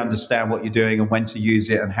to really understand what you're doing and when to use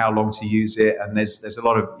it and how long to use it. And there's a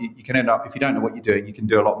lot of, you can end up, if you don't know what you're doing, you can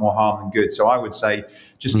do a lot more harm than good. So I would say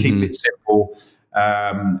just keep it simple,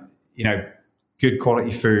 good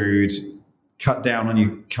quality food, cut down on your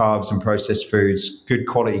carbs and processed foods, good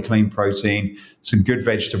quality, clean protein, some good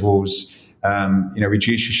vegetables,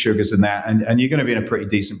 reduce your sugars and that, and you're going to be in a pretty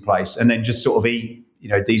decent place. And then just sort of eat,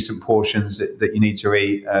 decent portions that you need to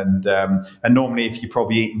eat. And normally if you're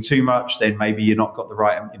probably eating too much, then maybe you're not got the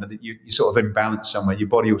right, you're sort of imbalanced somewhere. Your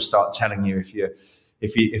body will start telling you if your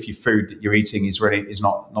food that you're eating is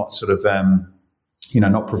not sort of,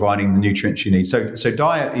 not providing the nutrients you need. So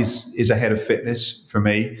diet is ahead of fitness for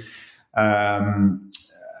me.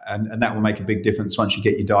 And that will make a big difference once you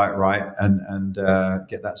get your diet right and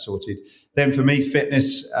get that sorted. Then for me,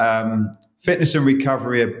 fitness and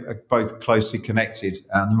recovery are both closely connected.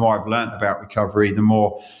 And the more I've learned about recovery, the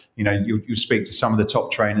more, you speak to some of the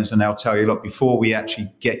top trainers and they'll tell you, look, before we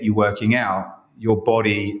actually get you working out, your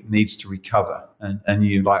body needs to recover. And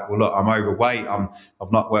you're like, well, look, I'm overweight.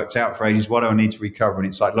 I've not worked out for ages. What do I need to recover? And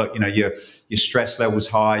it's like, look, your stress level's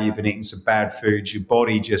high. You've been eating some bad foods. Your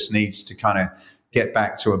body just needs to kind of get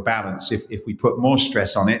back to a balance. If we put more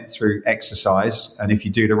stress on it through exercise, and if you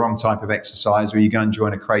do the wrong type of exercise or you go and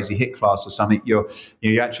join a crazy HIIT class or something, you're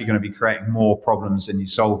actually going to be creating more problems than you're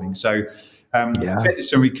solving. So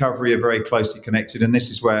Fitness and recovery are very closely connected, and this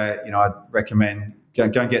is where I'd recommend go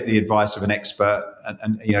and get the advice of an expert,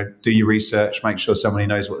 and do your research, make sure somebody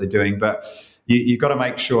knows what they're doing. But you've got to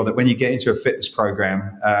make sure that when you get into a fitness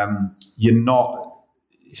program, you're not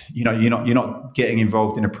getting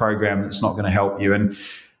involved in a program that's not going to help you. And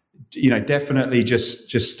definitely just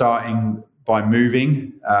starting by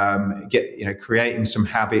moving, creating some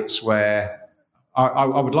habits where I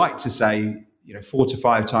would like to say 4 to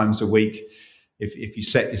 5 times a week. If you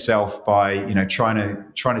set yourself by trying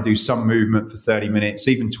to do some movement for 30 minutes,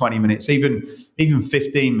 even 20 minutes, even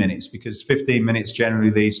 15 minutes, because 15 minutes generally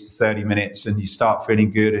leads to 30 minutes, and you start feeling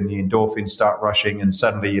good, and the endorphins start rushing, and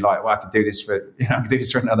suddenly you're like, well, I could do this for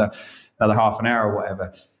another half an hour or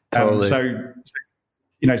whatever. Totally. So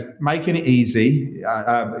making it easy.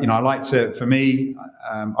 I like to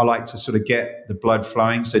sort of get the blood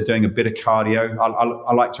flowing. So doing a bit of cardio.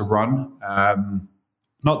 I like to run.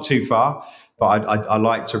 Not too far, but I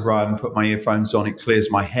like to run, put my earphones on. It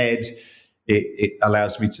clears my head. It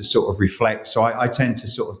allows me to sort of reflect. So I tend to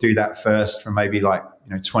sort of do that first for maybe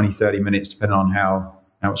 20, 30 minutes, depending on how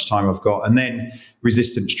much time I've got. And then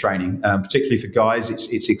resistance training, particularly for guys,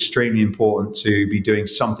 it's extremely important to be doing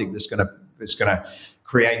something that's going to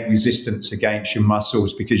create resistance against your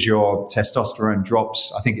muscles, because your testosterone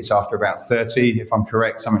drops. I think it's after about 30, if I'm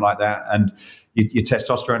correct, something like that. And your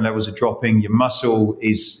testosterone levels are dropping. Your muscle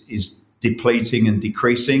is depleting and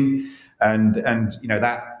decreasing. And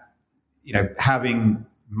having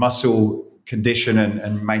muscle condition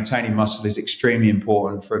and maintaining muscle is extremely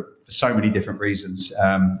important for so many different reasons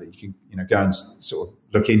that you can go and sort of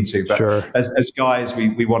look into. But sure. as guys,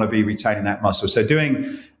 we want to be retaining that muscle. So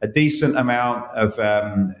doing a decent amount of,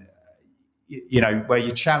 where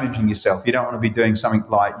you're challenging yourself. You don't want to be doing something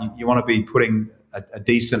light. You want to be putting a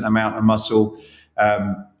decent amount of muscle,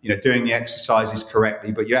 doing the exercises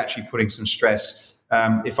correctly, but you're actually putting some stress.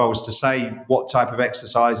 If I was to say what type of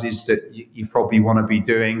exercises that you probably want to be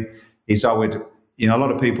doing, is I would, a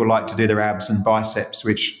lot of people like to do their abs and biceps,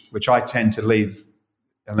 which I tend to leave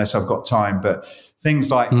unless I've got time. But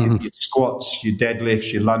things like your squats, your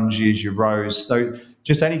deadlifts, your lunges, your rows, so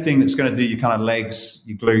just anything that's going to do your kind of legs,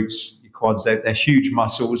 your glutes, your quads, they're huge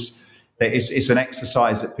muscles. It's an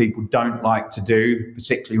exercise that people don't like to do,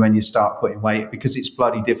 particularly when you start putting weight, because it's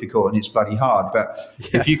bloody difficult and it's bloody hard. But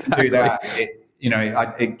if you can do that,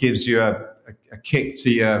 it gives you a kick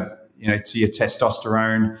to your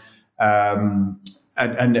testosterone.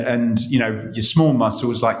 And your small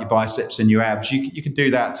muscles like your biceps and your abs, you could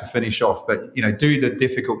do that to finish off. But do the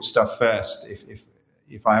difficult stuff first.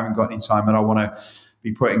 If I haven't got any time and I want to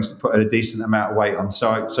be putting a decent amount of weight on,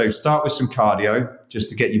 so start with some cardio just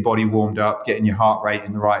to get your body warmed up, getting your heart rate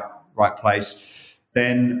in the right place.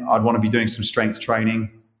 Then I'd want to be doing some strength training,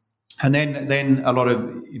 and then a lot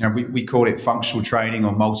of we call it functional training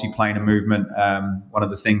or multi-planar movement. One of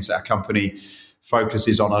the things that our company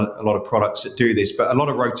focuses on a lot of products that do this, but a lot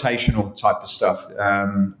of rotational type of stuff,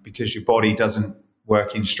 because your body doesn't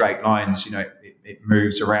work in straight lines. It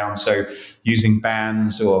moves around. So using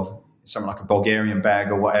bands or something like a Bulgarian bag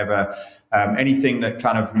or whatever, anything that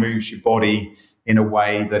kind of moves your body in a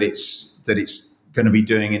way that it's going to be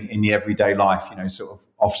doing in the everyday life, sort of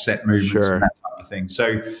offset movements and that type of thing.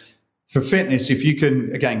 So for fitness, if you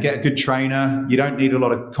can, again, get a good trainer, you don't need a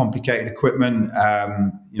lot of complicated equipment,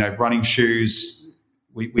 running shoes.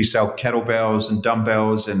 We sell kettlebells and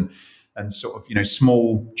dumbbells and sort of,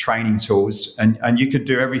 small training tools, and you could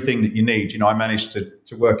do everything that you need. I managed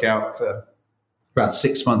to work out for about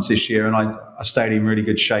 6 months this year, and I stayed in really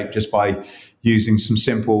good shape just by using some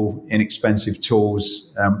simple, inexpensive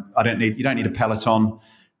tools. You don't need a Peloton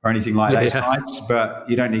or anything like that. It's nice, but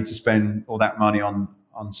you don't need to spend all that money on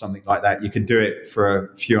something like that. You can do it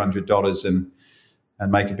for a few $100s and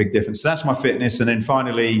make a big difference. So that's my fitness. And then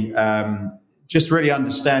finally, just really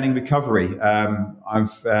understanding recovery.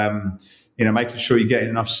 I've making sure you're getting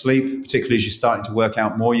enough sleep, particularly as you're starting to work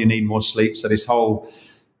out more, you need more sleep. So this whole,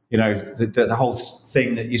 the whole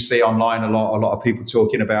thing that you see online, a lot of people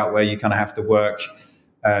talking about, where you kind of have to work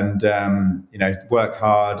and, work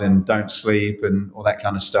hard and don't sleep and all that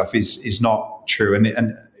kind of stuff is not true.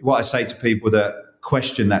 And what I say to people that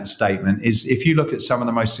question that statement is, if you look at some of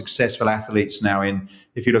the most successful athletes now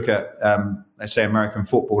if you look at, let's say, American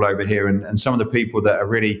football over here, and some of the people that are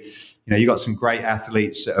really, you got some great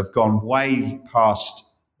athletes that have gone way past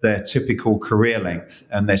their typical career length,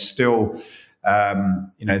 and they're still,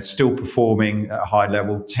 still performing at a high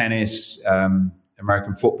level. Tennis,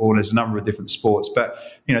 American football, there's a number of different sports, but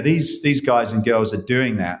these guys and girls are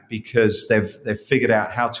doing that because they've figured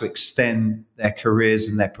out how to extend their careers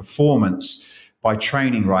and their performance by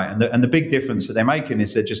training right. And the big difference that they're making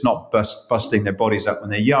is they're just not busting their bodies up when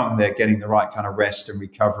they're young. They're getting the right kind of rest and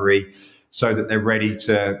recovery so that they're ready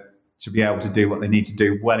to be able to do what they need to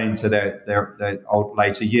do well into their old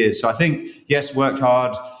later years. So I think, yes, work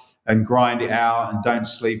hard and grind it out and don't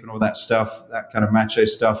sleep and all that stuff, that kind of macho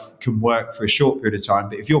stuff can work for a short period of time.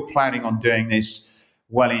 But if you're planning on doing this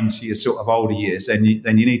well into your sort of older years, then you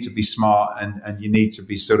need to be smart and you need to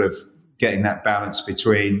be sort of getting that balance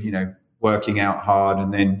between, working out hard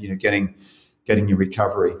and then, getting your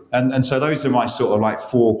recovery. And so those are my sort of like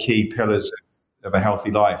 4 key pillars of a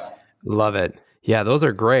healthy life. Love it. Yeah, those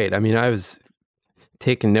are great. I mean, I was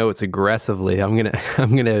taking notes aggressively. I'm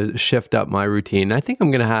gonna shift up my routine. I think I'm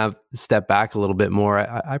gonna step back a little bit more.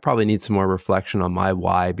 I probably need some more reflection on my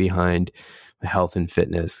why behind health and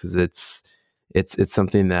fitness, because it's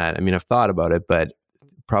something that, I mean, I've thought about it, but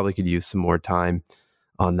probably could use some more time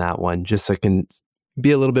on that one, just so I can be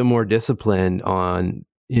a little bit more disciplined on,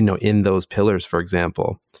 in those pillars, for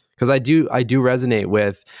example. Because I do resonate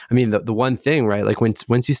with, I mean, the one thing, right? Like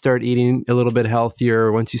once you start eating a little bit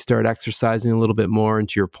healthier, once you start exercising a little bit more, and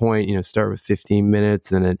to your point, start with 15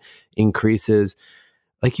 minutes and it increases,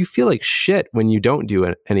 like you feel like shit when you don't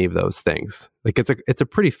do any of those things. Like it's a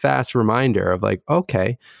pretty fast reminder of like,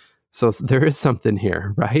 okay, so there is something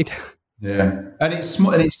here, right? Yeah, and it's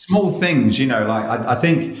small things, like I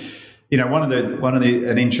think,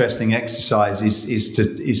 an interesting exercise is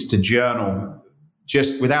to journal.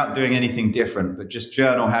 Just without doing anything different, but just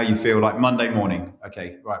journal how you feel. Like Monday morning,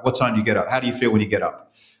 okay, right, what time do you get up? How do you feel when you get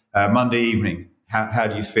up? Monday evening, how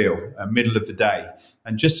do you feel? Middle of the day,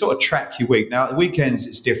 and just sort of track your week. Now, at the weekends,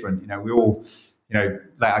 it's different. We all, let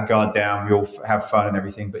our guard down. We all have fun and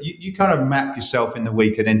everything, but you kind of map yourself in the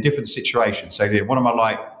week and in different situations. So, what am I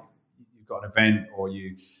like? You've got an event, or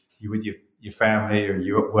you with your family, or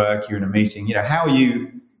you're at work, you're in a meeting. How are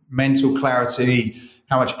you? Mental clarity.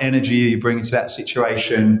 How much energy are you bringing to that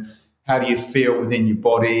situation? How do you feel within your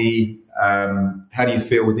body? How do you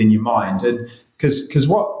feel within your mind? And because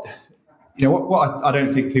what I don't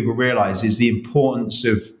think people realize is the importance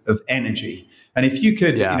of energy. And if you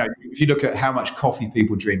could, if you look at how much coffee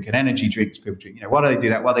people drink and energy drinks people drink, why do they do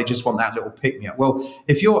that? Well, they just want that little pick me up. Well,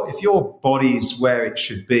 if your body's where it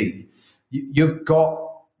should be,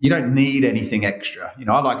 you don't need anything extra.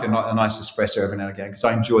 I like a nice espresso every now and again because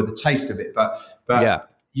I enjoy the taste of it. But yeah.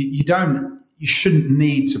 You shouldn't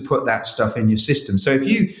need to put that stuff in your system. So if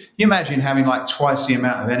you imagine having like twice the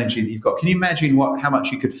amount of energy that you've got, can you imagine how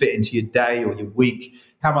much you could fit into your day or your week?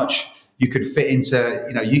 How much you could fit into,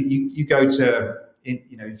 you go to,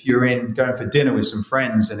 if you're going for dinner with some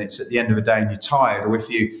friends and it's at the end of the day and you're tired, or if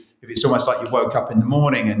it's almost like you woke up in the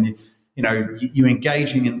morning and you're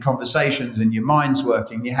engaging in conversations and your mind's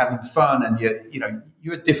working, you're having fun, and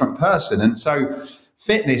you're a different person. And so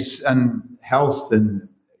fitness and health and,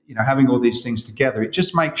 having all these things together, it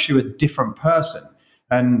just makes you a different person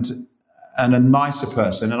and a nicer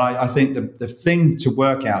person. And I think the thing to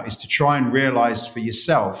work out is to try and realize for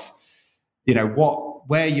yourself,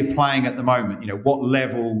 where you're playing at the moment, what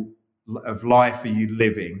level of life are you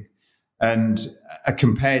living? And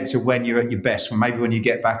compared to when you're at your best, maybe when you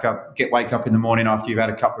wake up in the morning after you've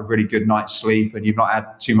had a couple of really good nights sleep and you've not had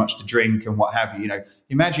too much to drink and what have you,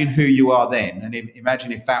 imagine who you are then, and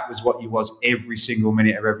imagine if that was what you was every single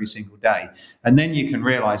minute of every single day. And then you can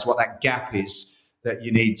realize what that gap is that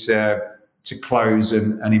you need to close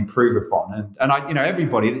and improve upon. And I,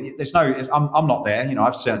 everybody, I'm not there,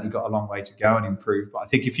 I've certainly got a long way to go and improve, but I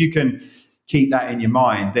think if you can keep that in your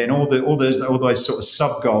mind, then all those sort of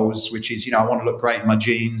sub goals, which is, I want to look great in my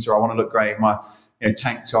jeans, or I want to look great in my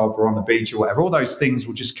tank top or on the beach or whatever, all those things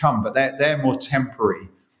will just come, but they're more temporary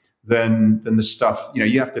than the stuff,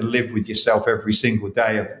 you have to live with yourself every single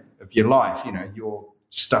day of your life. You're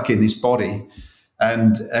stuck in this body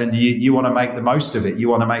and you want to make the most of it. You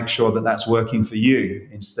want to make sure that that's working for you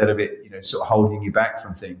instead of it, sort of holding you back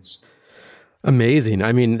from things. Amazing.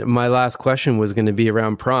 I mean, my last question was going to be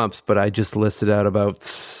around prompts, but I just listed out about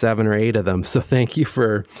 7 or 8 of them. So thank you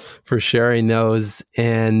for sharing those.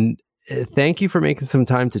 And thank you for making some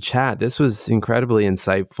time to chat. This was incredibly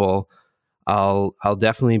insightful. I'll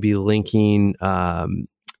definitely be linking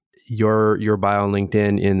your bio on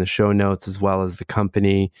LinkedIn in the show notes, as well as the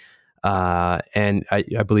company. And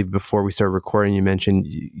I believe before we started recording, you mentioned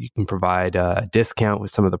you can provide a discount with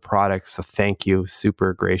some of the products. So thank you.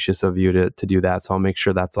 Super gracious of you to do that. So I'll make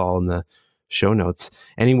sure that's all in the show notes.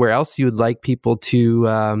 Anywhere else you would like people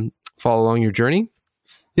to follow along your journey?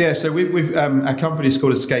 Yeah, so we've our company is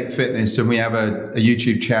called Escape Fitness, and we have a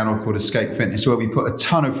YouTube channel called Escape Fitness where we put a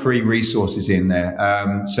ton of free resources in there.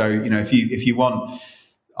 So if you want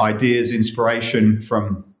ideas, inspiration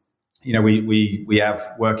from we have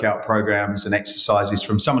workout programs and exercises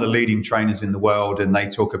from some of the leading trainers in the world, and they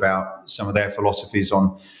talk about some of their philosophies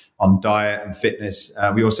on diet and fitness.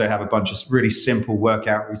 We also have a bunch of really simple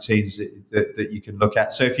workout routines that you can look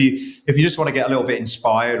at. So if you just want to get a little bit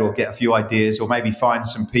inspired or get a few ideas, or maybe find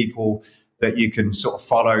some people that you can sort of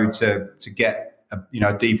follow to get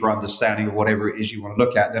a deeper understanding of whatever it is you want to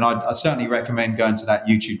look at, then I certainly recommend going to that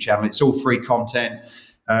YouTube channel. It's all free content.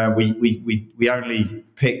 We only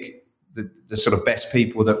pick the sort of best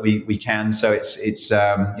people that we can. So it's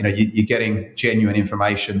you're getting genuine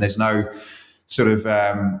information. There's no sort of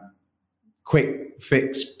quick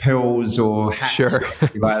fix pills or hacks or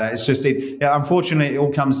like that. It's just unfortunately it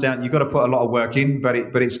all comes down. You've got to put a lot of work in, but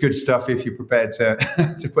it's good stuff if you're prepared to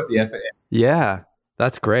put the effort in. Yeah,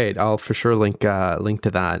 that's great. I'll for sure link to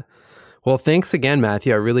that. Well, thanks again,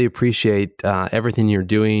 Matthew. I really appreciate everything you're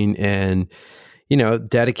doing and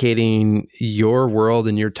dedicating your world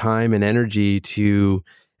and your time and energy to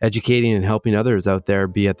educating and helping others out there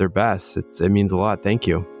be at their best. It means a lot. Thank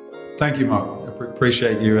you. Thank you, Mark. I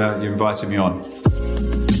appreciate you inviting me on.